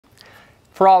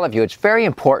For all of you, it's very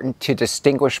important to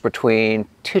distinguish between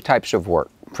two types of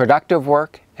work: productive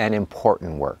work and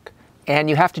important work. And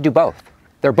you have to do both.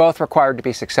 They're both required to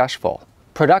be successful.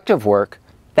 Productive work,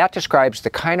 that describes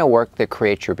the kind of work that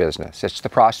creates your business. It's the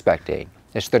prospecting,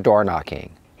 it's the door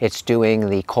knocking, it's doing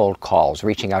the cold calls,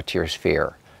 reaching out to your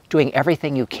sphere, doing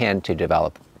everything you can to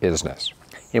develop business.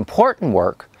 Important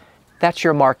work, that's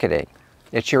your marketing,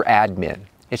 it's your admin,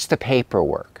 it's the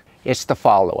paperwork, it's the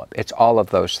follow-up, it's all of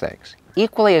those things.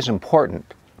 Equally as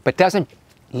important, but doesn't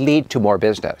lead to more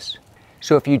business.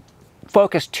 So if you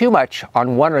focus too much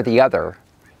on one or the other,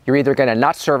 you're either going to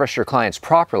not service your clients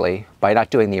properly by not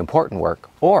doing the important work,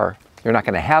 or you're not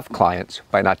going to have clients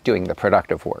by not doing the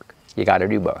productive work. You got to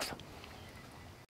do both.